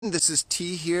This is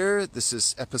T here. This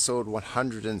is episode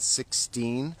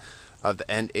 116 of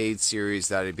the End AIDS series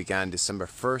that I began December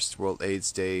 1st, World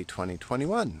AIDS Day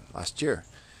 2021, last year.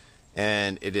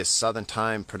 And it is Southern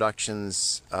Time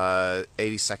Productions'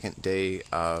 82nd day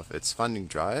of its funding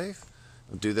drive.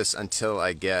 I'll do this until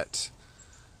I get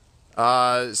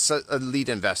a lead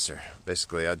investor,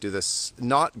 basically. I'll do this,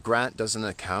 not grant doesn't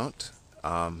account,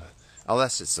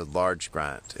 unless it's a large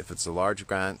grant. If it's a large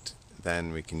grant,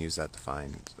 then we can use that to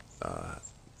find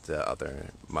the other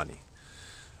money.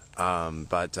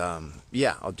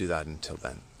 Yeah, I'll do that until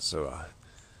then. So,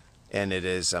 and it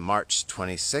is March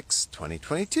 26,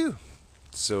 2022.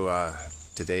 So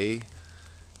today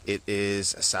it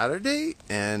is a Saturday,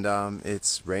 and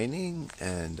it's raining,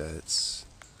 and it's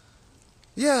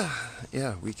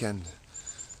weekend.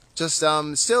 Just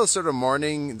still sort of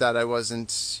mourning that I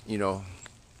wasn't,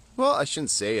 well, I shouldn't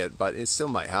say it, but it still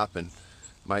might happen.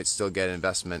 Might still get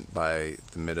investment by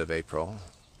the mid of April,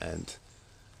 and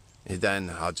then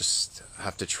I'll just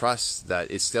have to trust that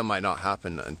it still might not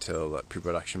happen until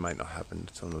pre-production might not happen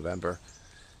until November,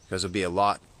 because there'll be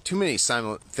too many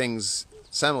things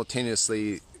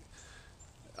simultaneously.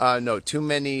 Too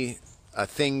many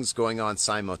things going on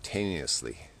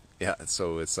simultaneously. Yeah,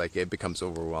 so it's like it becomes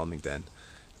overwhelming. Then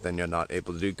you're not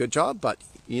able to do a good job. But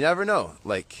you never know.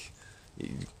 Like,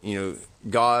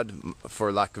 God,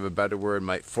 for lack of a better word,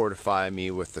 might fortify me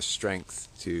with the strength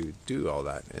to do all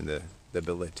that and the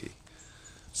ability.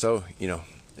 So,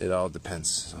 it all depends.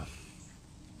 So,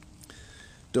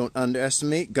 don't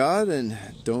underestimate God, and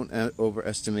don't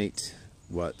overestimate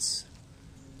what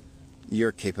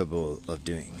you're capable of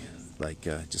doing. Like,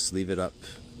 just leave it up.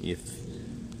 If,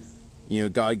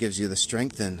 God gives you the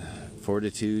strength and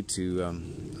fortitude to,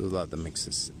 that means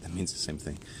the same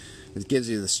thing. It gives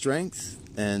you the strength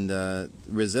and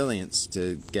resilience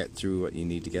to get through what you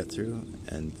need to get through,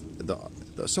 and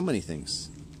so many things.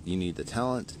 You need the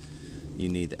talent, you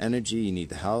need the energy, you need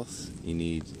the health, you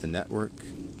need the network,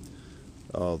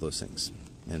 all those things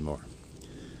and more.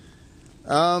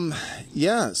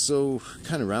 Yeah, so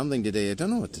kind of rambling today. I don't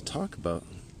know what to talk about.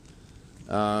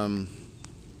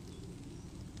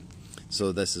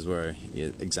 So this is where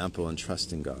example and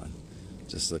trust in God.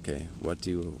 Just okay, what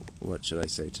should I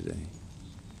say today?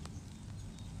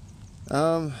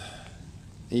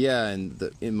 Yeah,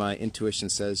 and in my intuition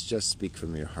says just speak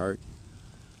from your heart.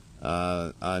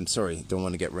 I'm sorry, don't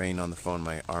want to get rain on the phone.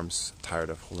 My arm's tired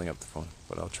of holding up the phone,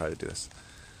 but I'll try to do this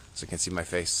so you can see my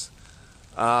face.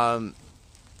 Oh,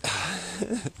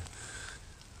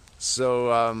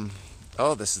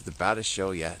 this is the baddest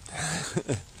show yet.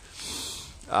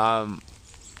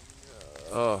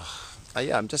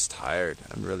 Yeah, I'm just tired.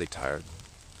 I'm really tired.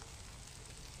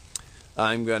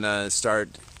 I'm gonna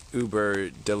start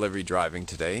Uber delivery driving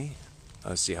today.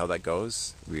 See how that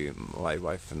goes. My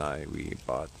wife and I, we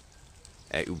bought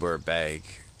a Uber bag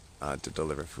to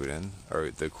deliver food in,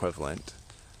 or the equivalent.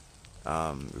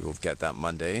 We'll get that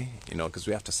Monday, because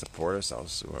we have to support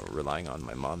ourselves. We're relying on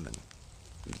my mom and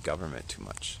the government too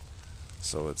much.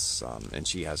 So it's and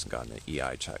she hasn't gotten an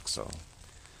EI check,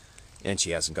 and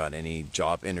she hasn't got any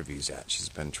job interviews yet. She's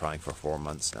been trying for 4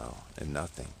 months now, and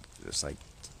nothing.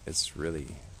 It's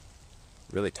really,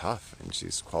 really tough, and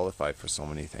she's qualified for so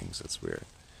many things. It's weird.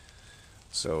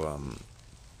 So,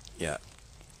 yeah.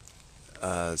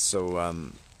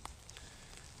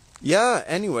 Yeah,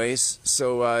 anyways,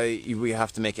 so we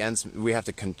have to make we have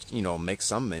to, make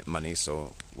some money,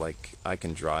 so, like, I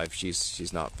can drive.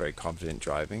 She's not very confident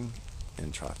driving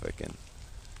in traffic, and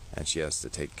she has to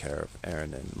take care of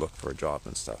Aaron and look for a job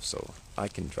and stuff, so I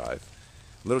can drive.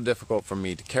 A little difficult for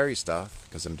me to carry stuff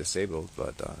because I'm disabled,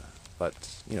 but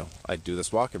I do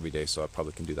this walk every day, so I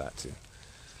probably can do that too.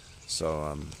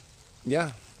 So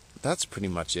yeah, that's pretty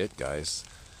much it, guys.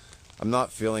 I'm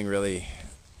not feeling really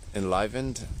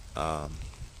enlivened.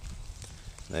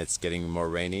 It's getting more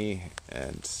rainy,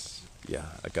 and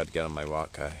yeah, I got to get on my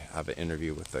walk. I have an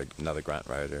interview with another grant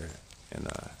writer in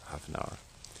half an hour.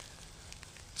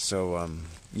 So,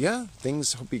 yeah,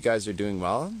 hope you guys are doing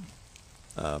well.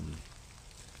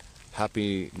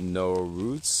 Happy No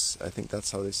Roots, I think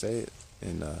that's how they say it,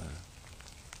 in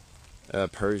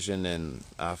Persian and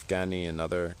Afghani and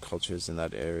other cultures in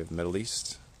that area of the Middle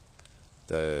East.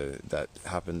 That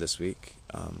happened this week,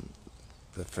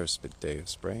 the first big day of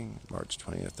spring, March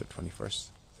 20th or 21st,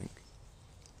 I think.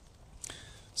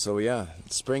 So, yeah,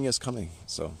 spring is coming,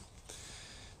 so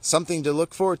something to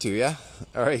look forward to, yeah?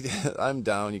 All right, I'm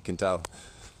down, you can tell.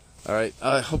 All right,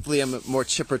 hopefully I'm more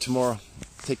chipper tomorrow.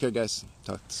 Take care, guys.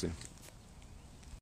 Talk soon.